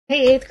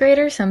Hey 8th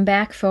graders, I'm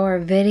back for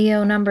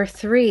video number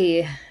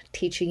 3,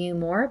 teaching you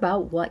more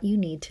about what you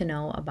need to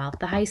know about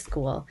the high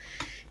school.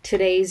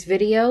 Today's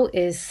video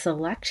is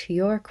select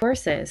your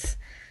courses.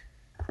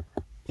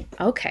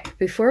 Okay,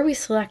 before we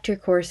select your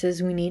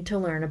courses, we need to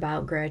learn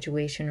about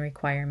graduation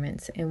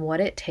requirements and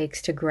what it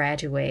takes to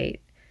graduate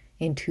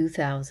in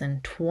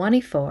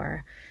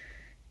 2024.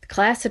 The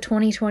class of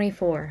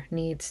 2024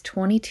 needs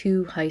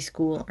 22 high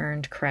school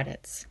earned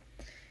credits.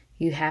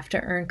 You have to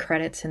earn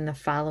credits in the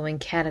following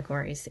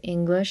categories: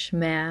 English,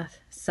 math,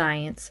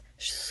 science,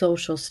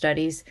 social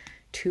studies,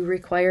 2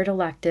 required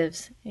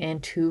electives,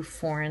 and 2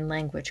 foreign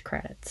language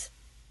credits.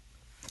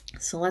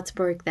 So let's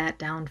break that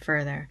down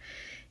further.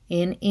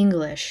 In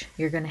English,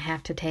 you're going to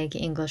have to take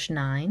English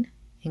 9,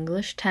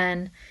 English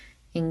 10,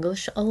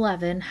 English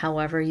 11.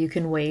 However, you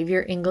can waive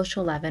your English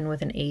 11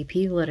 with an AP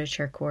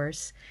Literature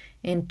course,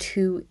 and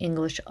 2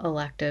 English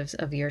electives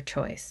of your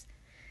choice.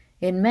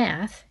 In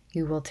math,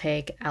 you will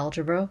take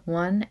Algebra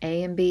 1,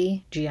 A and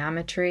B,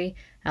 Geometry,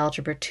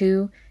 Algebra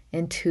 2,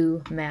 and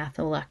 2 math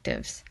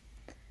electives.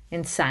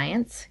 In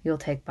science, you'll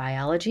take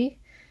Biology,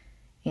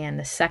 and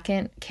the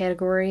second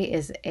category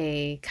is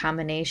a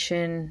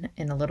combination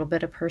and a little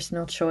bit of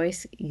personal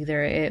choice.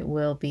 Either it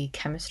will be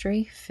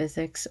Chemistry,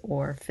 Physics,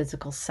 or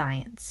Physical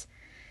Science.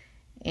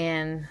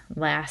 And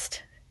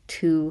last,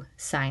 2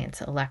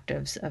 science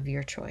electives of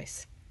your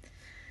choice.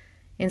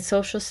 In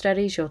social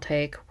studies, you'll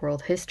take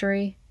World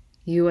History,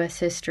 U.S.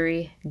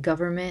 History,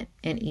 Government,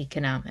 and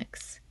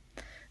Economics.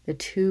 The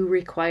 2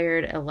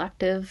 required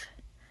elective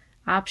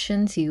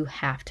options, you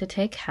have to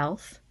take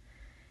Health.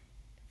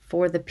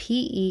 For the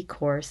PE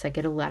course, I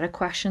get a lot of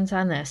questions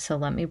on this, so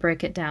let me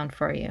break it down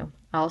for you.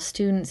 All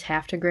students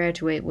have to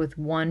graduate with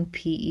 1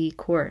 PE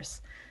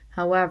course.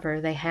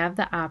 However, they have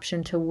the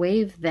option to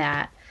waive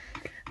that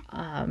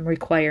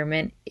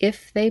requirement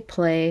if they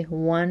play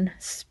 1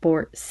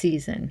 sport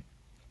season.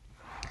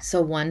 So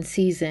 1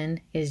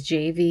 season is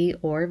JV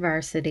or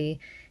varsity,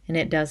 and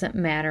it doesn't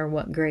matter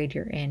what grade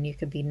you're in. You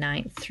could be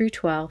 9th through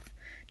 12th,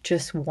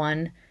 just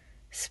 1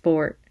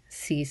 sport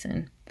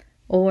season,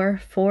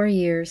 or 4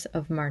 years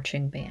of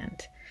marching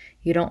band.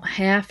 You don't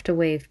have to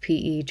waive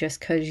PE just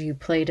because you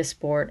played a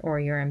sport or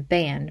you're in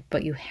band,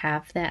 but you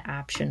have that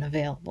option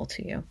available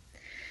to you.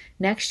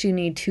 Next, you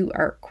need 2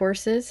 art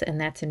courses,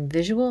 and that's in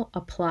visual,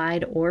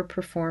 applied, or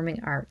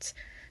performing arts.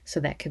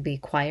 So that could be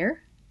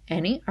choir,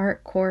 any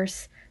art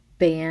course,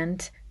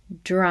 band,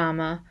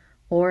 drama,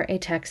 or a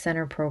tech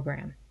center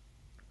program.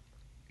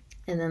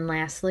 And then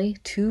lastly,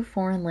 2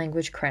 foreign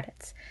language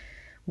credits.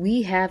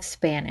 We have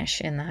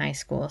Spanish in the high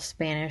school.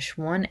 Spanish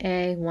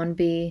 1A,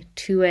 1B,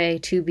 2A,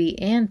 2B,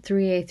 and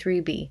 3A,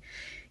 3B.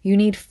 You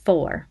need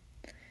 4.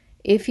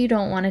 If you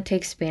don't want to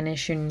take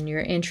Spanish and you're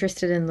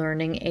interested in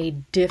learning a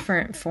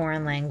different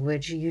foreign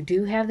language, you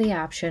do have the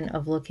option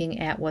of looking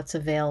at what's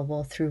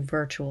available through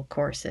virtual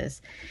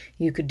courses.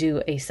 You could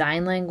do a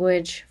sign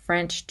language,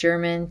 French,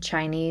 German,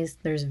 Chinese.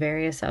 There's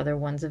various other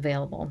ones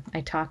available.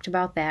 I talked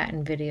about that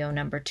in video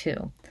number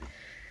 2.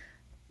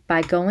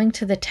 By going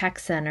to the tech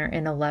center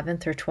in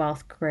 11th or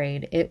 12th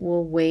grade, it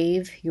will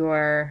waive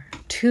your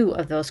 2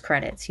 of those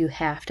credits. You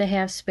have to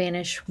have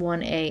Spanish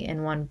 1A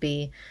and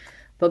 1B.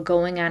 But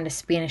going on to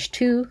Spanish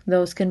 2,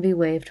 those can be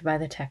waived by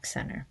the tech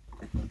center.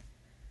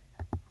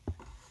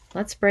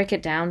 Let's break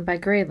it down by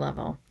grade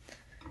level.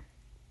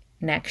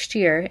 Next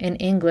year, in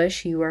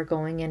English, you are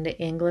going into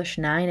English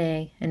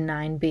 9A and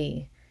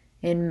 9B.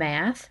 In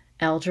math,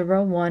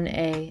 Algebra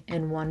 1A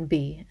and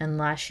 1B.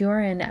 Unless you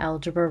are in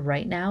algebra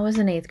right now as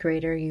an 8th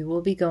grader, you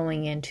will be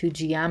going into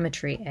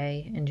Geometry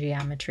A and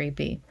Geometry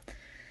B.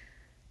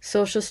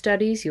 Social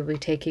studies, you'll be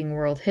taking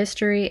World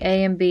History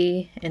A and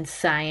B, and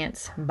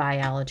Science,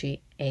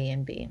 Biology A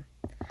and B.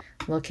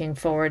 Looking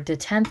forward to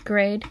 10th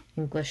grade,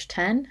 English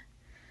 10,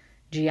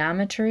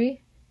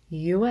 Geometry,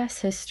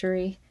 U.S.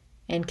 History,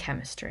 and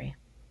Chemistry.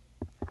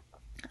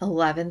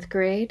 11th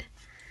grade,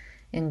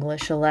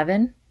 English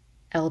 11,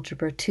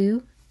 Algebra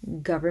 2,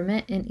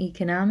 Government and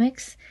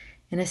Economics,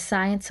 and a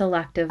science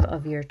elective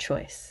of your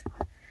choice.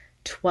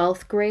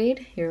 12th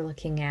grade, you're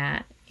looking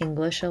at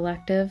English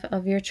elective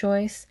of your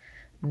choice,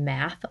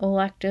 math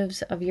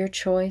electives of your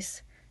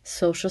choice,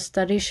 social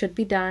studies should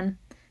be done,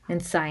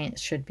 and science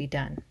should be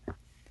done.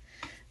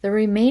 The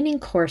remaining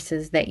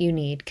courses that you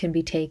need can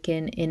be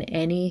taken in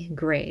any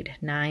grade,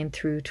 9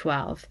 through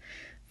 12.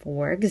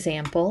 For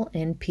example,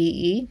 in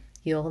PE,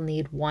 you'll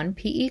need 1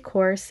 PE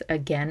course.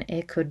 Again,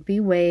 it could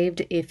be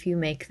waived if you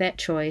make that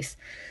choice.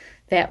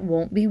 That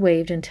won't be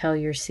waived until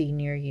your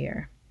senior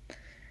year.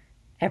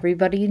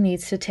 Everybody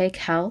needs to take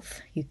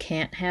health. You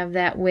can't have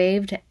that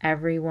waived.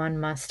 Everyone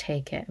must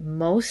take it.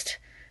 Most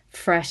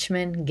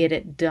freshmen get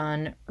it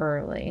done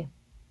early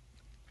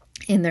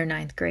in their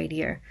 9th grade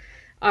year.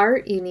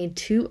 Art, you need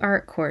 2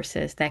 art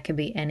courses. That could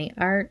be any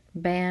art,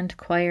 band,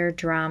 choir,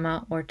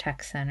 drama, or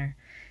tech center.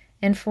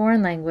 In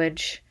foreign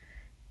language,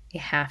 you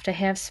have to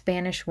have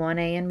Spanish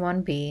 1A and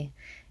 1B,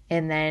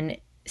 and then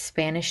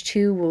Spanish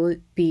 2 will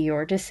be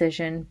your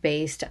decision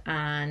based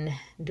on,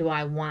 do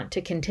I want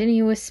to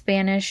continue with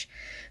Spanish?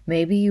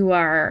 Maybe you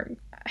are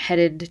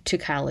headed to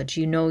college,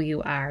 you know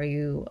you are,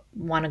 you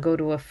want to go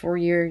to a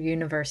 4-year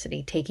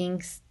university,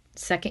 taking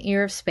second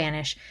year of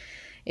Spanish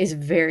is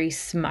very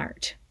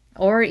smart.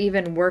 Or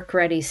even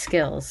work-ready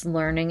skills,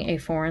 learning a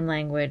foreign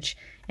language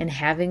and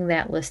having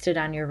that listed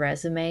on your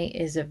resume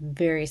is a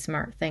very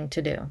smart thing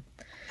to do.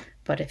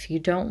 But if you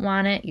don't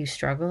want it, you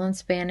struggle in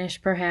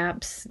Spanish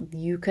perhaps,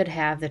 you could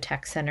have the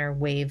Tech Center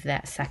waive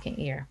that second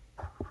year.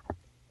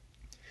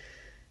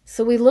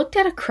 So we looked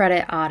at a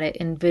credit audit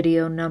in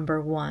video number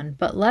 1,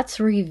 but let's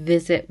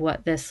revisit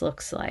what this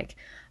looks like.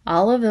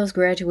 All of those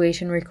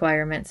graduation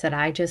requirements that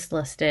I just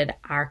listed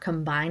are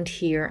combined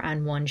here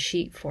on one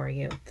sheet for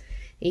you.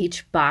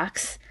 Each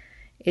box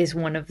is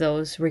one of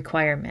those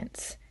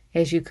requirements.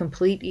 As you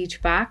complete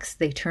each box,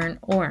 they turn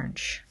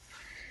orange.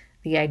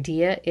 The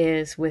idea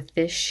is with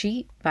this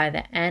sheet, by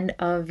the end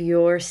of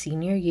your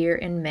senior year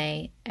in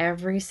May,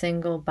 every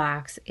single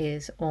box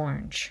is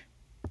orange.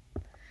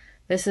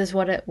 This is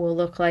what it will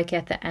look like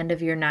at the end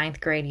of your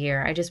 9th grade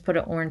year. I just put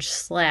an orange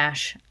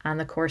slash on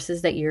the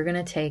courses that you're going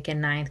to take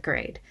in 9th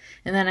grade.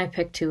 And then I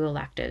picked 2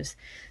 electives.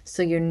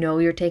 So you know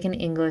you're taking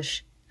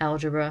English,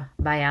 algebra,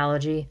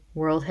 biology,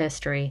 world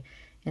history,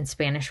 and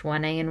Spanish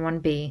 1A and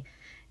 1B.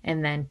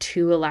 And then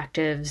 2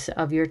 electives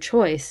of your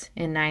choice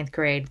in 9th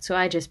grade. So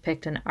I just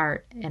picked an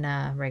art and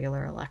a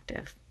regular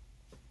elective.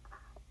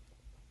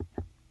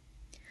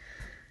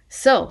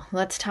 So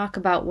let's talk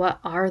about what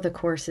are the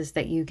courses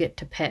that you get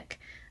to pick.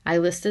 I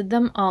listed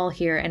them all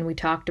here and we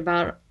talked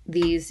about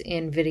these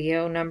in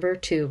video number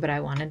 2, but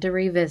I wanted to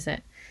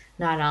revisit.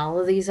 Not all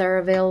of these are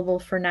available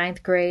for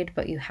 9th grade,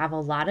 but you have a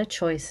lot of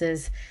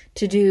choices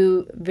to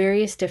do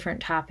various different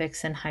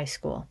topics in high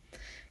school.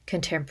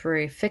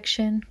 Contemporary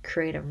fiction,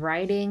 creative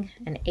writing,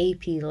 an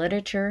AP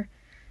literature,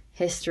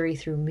 history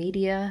through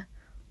media,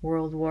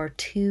 World War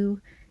II,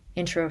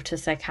 intro to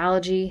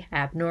psychology,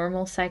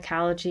 abnormal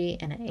psychology,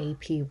 and an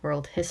AP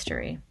world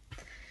history.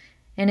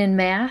 And in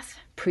math,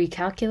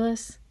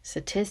 pre-calculus,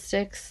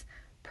 statistics,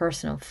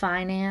 personal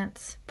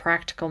finance,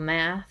 practical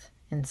math,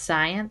 and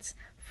science,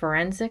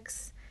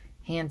 forensics,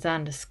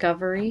 hands-on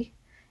discovery,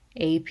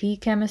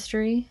 AP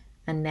chemistry,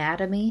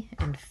 anatomy,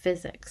 and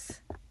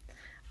physics.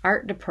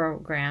 Art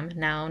program,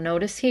 now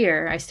notice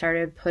here I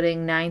started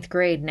putting 9th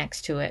grade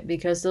next to it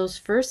because those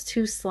first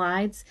 2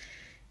 slides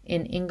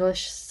in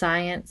English,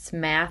 science,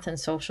 math, and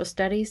social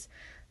studies,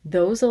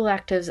 those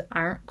electives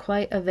aren't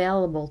quite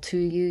available to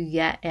you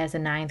yet as a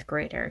 9th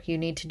grader. You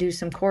need to do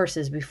some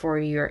courses before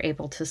you're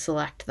able to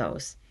select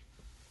those.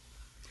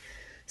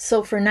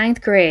 So for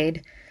 9th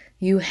grade,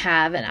 you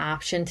have an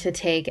option to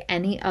take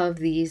any of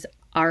these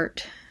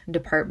art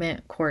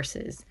department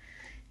courses.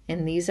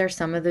 And these are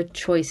some of the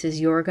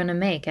choices you're going to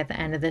make at the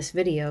end of this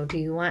video. Do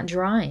you want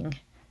drawing,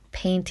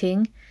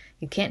 painting?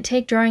 You can't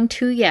take drawing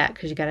 2 yet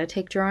because you got to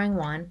take drawing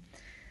 1.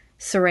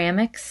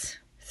 Ceramics,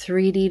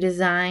 3D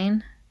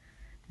design.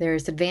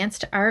 There's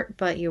advanced art,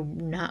 but you're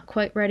not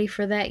quite ready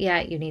for that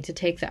yet. You need to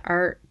take the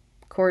art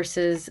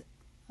courses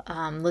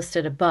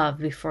listed above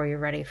before you're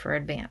ready for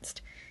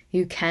advanced.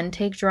 You can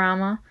take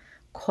drama,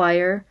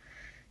 choir.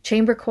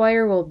 Chamber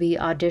choir will be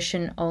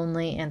audition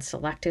only and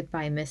selected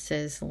by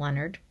Mrs.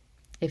 Leonard.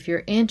 If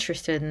you're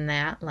interested in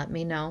that, let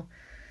me know.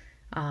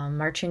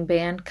 Marching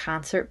band,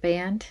 concert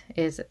band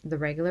is the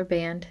regular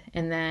band,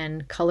 and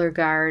then color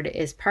guard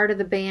is part of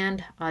the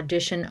band,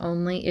 audition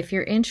only. If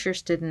you're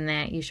interested in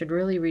that, you should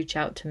really reach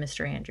out to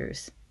Mr.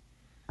 Andrews.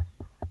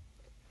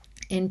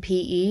 In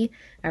PE,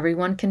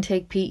 everyone can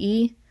take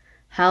PE,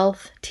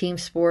 health, team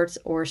sports,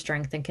 or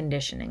strength and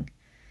conditioning.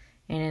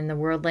 And in the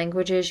world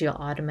languages, you'll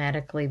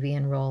automatically be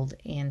enrolled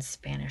in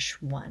Spanish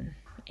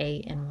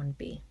 1A and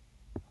 1B.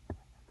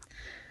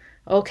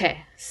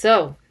 Okay,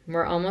 so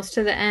we're almost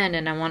to the end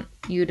and I want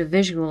you to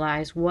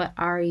visualize what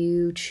are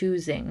you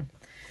choosing.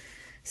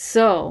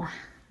 So,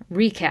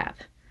 recap.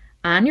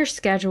 On your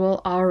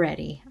schedule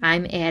already,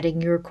 I'm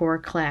adding your core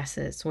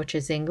classes, which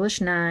is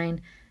English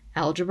 9,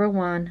 Algebra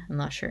 1,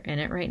 unless you're in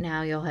it right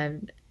now, you'll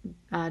have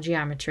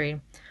geometry,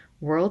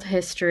 world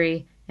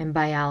history, and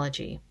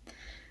biology.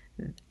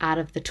 Out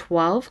of the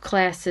 12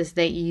 classes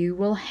that you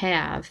will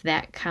have,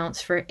 that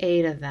counts for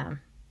 8 of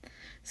them.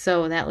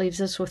 So that leaves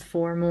us with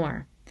 4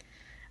 more.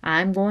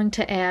 I'm going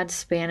to add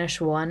Spanish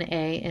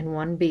 1A and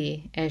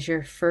 1B as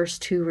your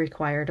first 2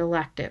 required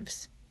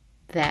electives.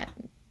 That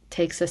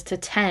takes us to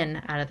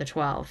 10 out of the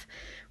 12.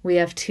 We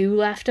have 2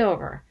 left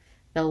over.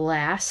 The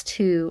last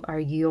 2 are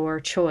your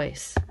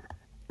choice.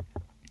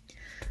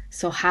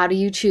 So how do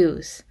you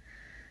choose?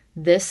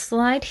 This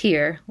slide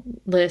here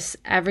lists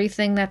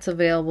everything that's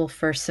available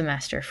first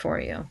semester for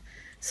you.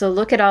 So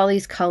look at all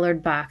these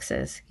colored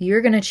boxes.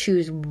 You're going to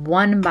choose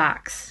 1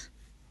 box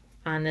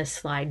on this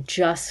slide,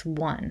 just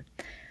 1.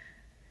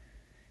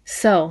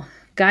 So,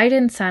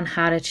 guidance on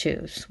how to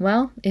choose.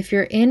 Well, if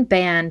you're in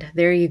band,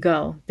 there you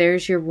go.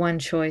 There's your 1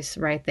 choice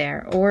right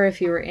there. Or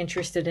if you were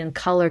interested in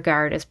color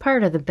guard as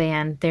part of the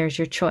band, there's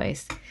your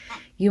choice.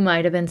 You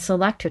might have been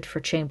selected for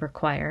chamber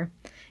choir.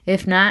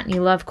 If not,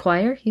 you love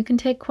choir, you can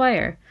take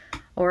choir.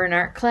 Or an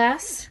art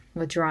class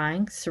with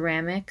drawing,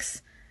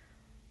 ceramics,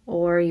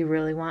 or you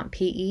really want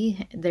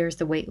PE, there's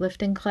the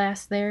weightlifting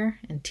class there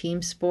and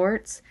team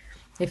sports.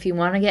 If you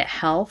want to get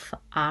health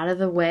out of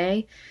the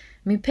way,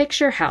 I mean,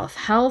 picture health.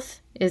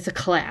 Health is a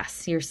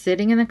class. You're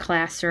sitting in the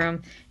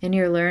classroom and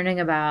you're learning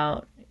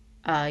about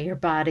your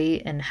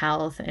body and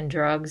health and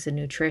drugs and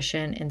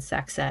nutrition and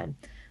sex ed.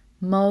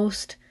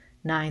 Most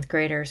ninth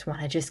graders want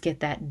to just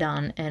get that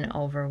done and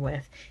over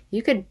with.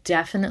 You could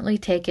definitely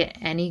take it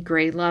any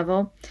grade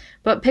level,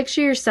 but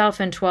picture yourself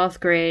in 12th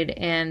grade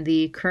and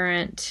the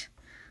current,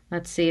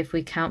 let's see if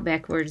we count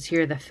backwards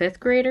here, the 5th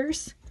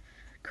graders.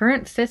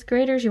 Current 5th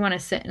graders, you want to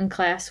sit in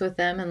class with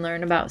them and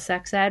learn about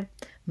sex ed.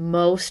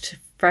 Most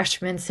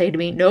freshmen say to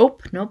me,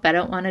 nope, I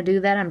don't want to do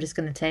that. I'm just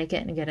going to take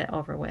it and get it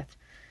over with.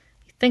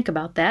 Think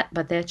about that,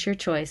 but that's your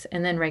choice.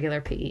 And then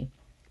regular PE.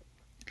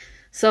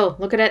 So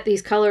look at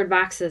these colored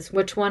boxes.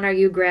 Which one are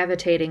you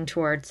gravitating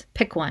towards?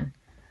 Pick one.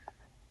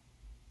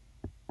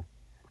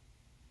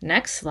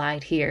 Next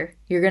slide here,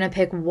 you're going to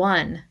pick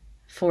one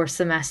for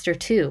semester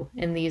 2.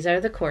 And these are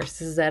the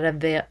courses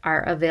that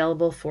are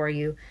available for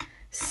you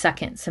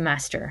second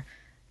semester.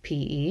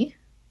 PE,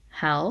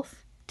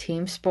 health,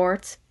 team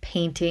sports,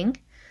 painting,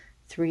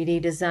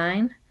 3D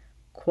design,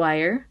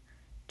 choir,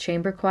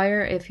 chamber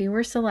choir if you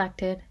were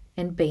selected,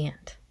 and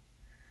band.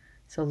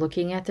 So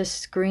looking at the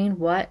screen,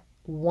 what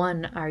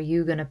one are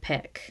you going to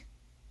pick?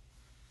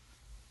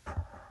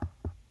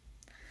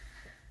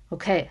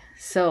 Okay,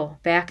 so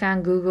back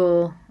on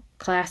Google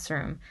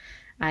Classroom,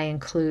 I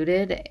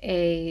included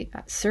a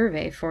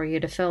survey for you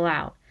to fill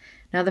out.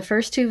 Now the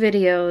first 2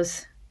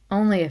 videos,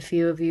 only a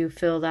few of you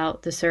filled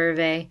out the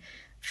survey.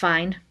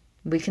 Fine,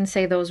 we can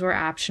say those were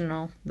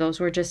optional. Those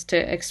were just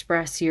to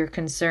express your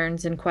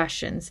concerns and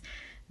questions.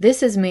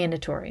 This is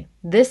mandatory.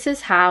 This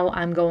is how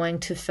I'm going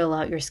to fill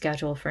out your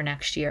schedule for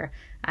next year.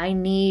 I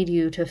need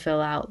you to fill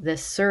out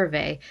this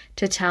survey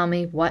to tell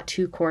me what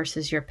 2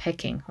 courses you're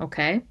picking,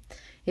 okay?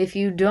 If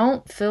you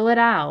don't fill it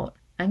out,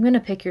 I'm going to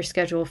pick your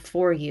schedule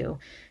for you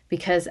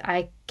because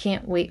I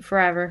can't wait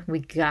forever. We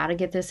got to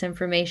get this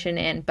information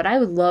in, but I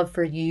would love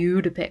for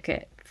you to pick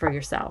it for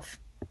yourself.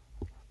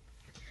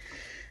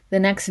 The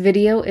next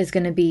video is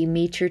going to be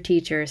Meet Your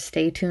Teachers.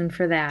 Stay tuned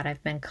for that.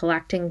 I've been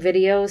collecting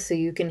videos so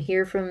you can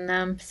hear from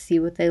them, see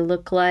what they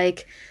look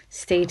like.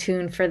 Stay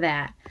tuned for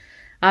that.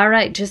 All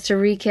right, just to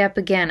recap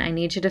again, I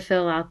need you to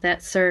fill out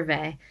that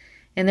survey.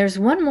 And there's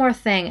one more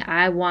thing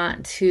I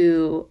want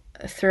to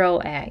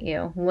throw at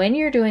you. When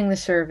you're doing the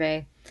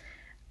survey,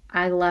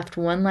 I left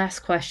one last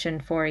question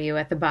for you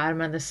at the bottom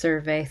of the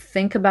survey.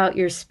 Think about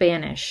your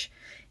Spanish.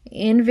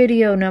 In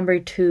video number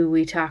 2,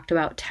 we talked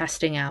about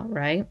testing out,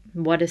 right?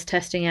 What is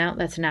testing out?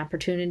 That's an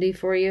opportunity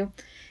for you.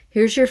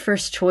 Here's your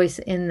first choice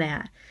in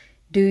that.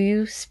 Do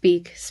you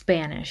speak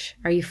Spanish?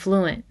 Are you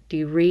fluent? Do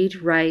you read,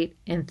 write,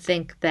 and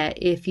think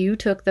that if you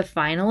took the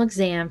final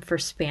exam for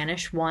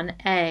Spanish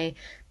 1A,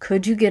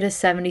 could you get a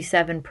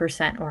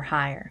 77% or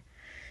higher?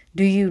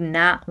 Do you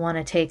not want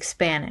to take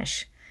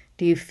Spanish?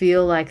 Do you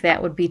feel like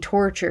that would be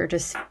torture to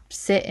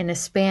sit in a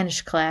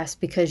Spanish class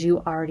because you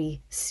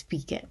already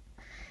speak it?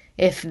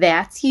 If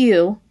that's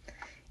you,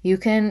 you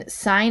can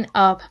sign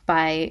up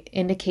by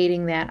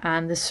indicating that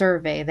on the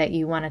survey that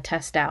you want to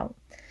test out.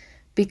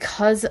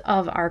 Because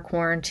of our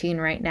quarantine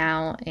right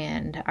now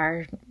and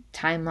our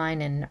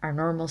timeline and our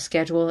normal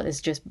schedule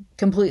is just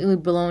completely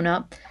blown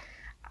up,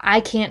 I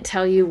can't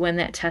tell you when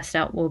that test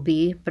out will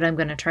be, but I'm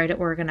going to try to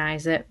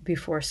organize it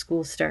before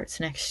school starts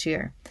next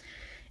year.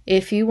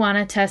 If you want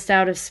to test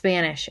out of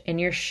Spanish and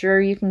you're sure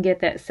you can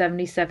get that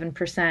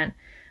 77%,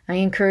 I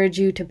encourage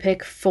you to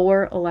pick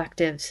 4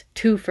 electives,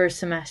 2 first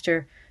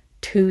semester,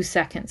 2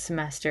 second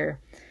semester,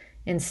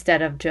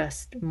 instead of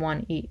just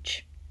 1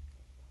 each.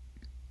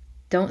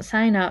 Don't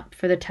sign up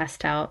for the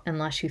test out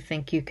unless you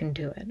think you can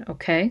do it,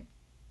 okay?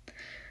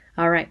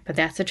 All right, but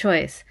that's a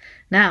choice.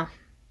 Now,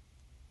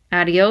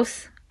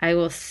 adios. I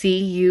will see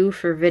you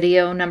for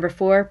video number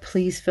 4.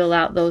 Please fill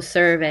out those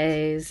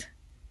surveys.